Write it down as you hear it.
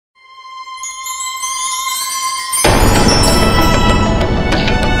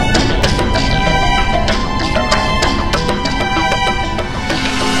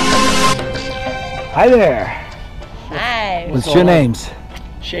Hi there. Hi. What's your names?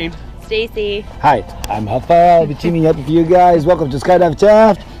 Shane. Stacy. Hi, I'm Huffa. I'll be teaming up with you guys. Welcome to Skydive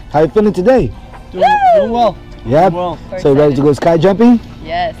Taft. How you feeling today? Doing well. Yeah. Well. So ready to go sky jumping?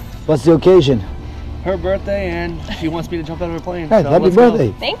 Yes. What's the occasion? Her birthday, and she wants me to jump out of her plane. Hey, so happy let's birthday.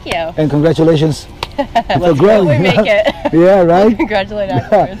 Go. Thank you. And congratulations. Let's growing. we make it. Yeah, right? Congratulate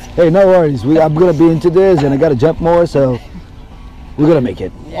afterwards. Hey, no worries. I'm going to be into this and I got to jump more, so we're going to make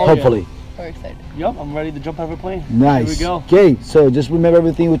it. Yeah. Hopefully. We're excited. Yep, I'm ready to jump out of her plane. Nice. Here we go. Okay, so just remember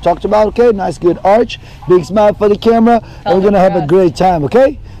everything we talked about, okay? Nice, good arch. Big smile for the camera. And we're going to have a great time,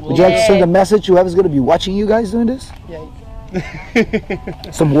 okay? Would you like to send a message to whoever's going to be watching you guys doing this?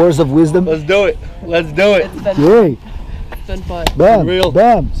 Yay. Some words of wisdom? Let's do it. Let's do it. Yay. It's been fun. Bam. Real.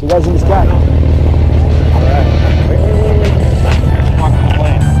 Bam. See you guys in the sky.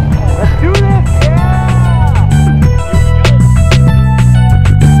 Let's do this.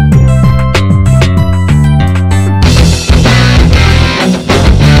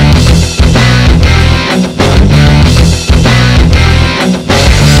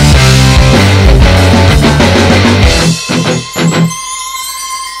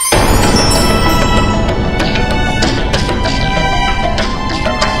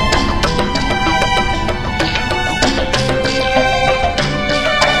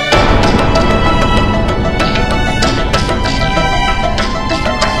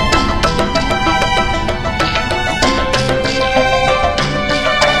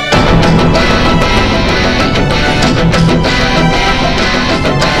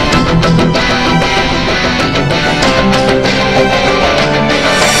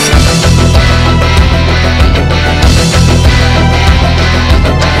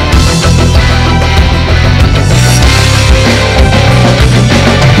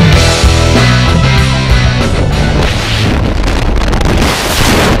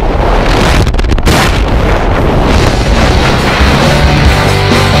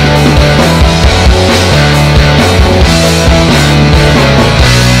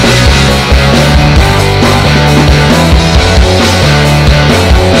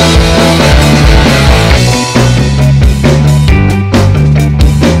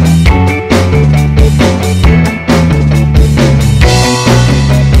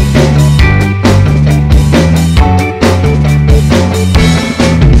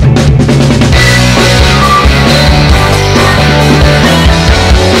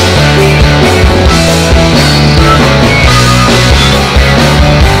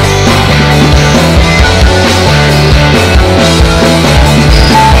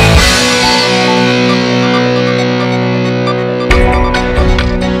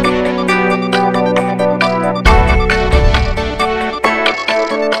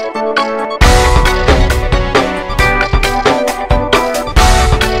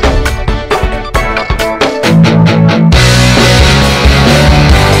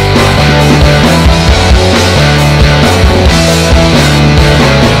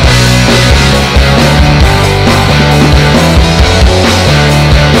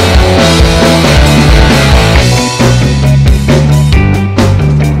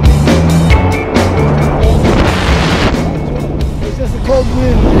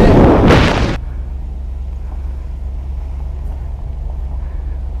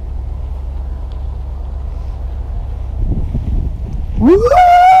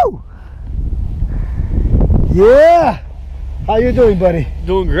 Woo! Yeah! How you doing, buddy?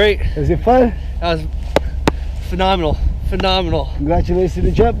 Doing great. Was it fun? That was phenomenal. Phenomenal. Congratulations to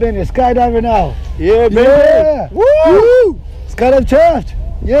the jump in. You're a skydiver now. Yeah, baby. Yeah! Woo! Woo! Skydive Taft.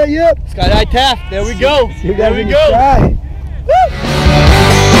 Yeah, yep. Skydive Taft. There we go. See you guys there we in the go. sky. Woo!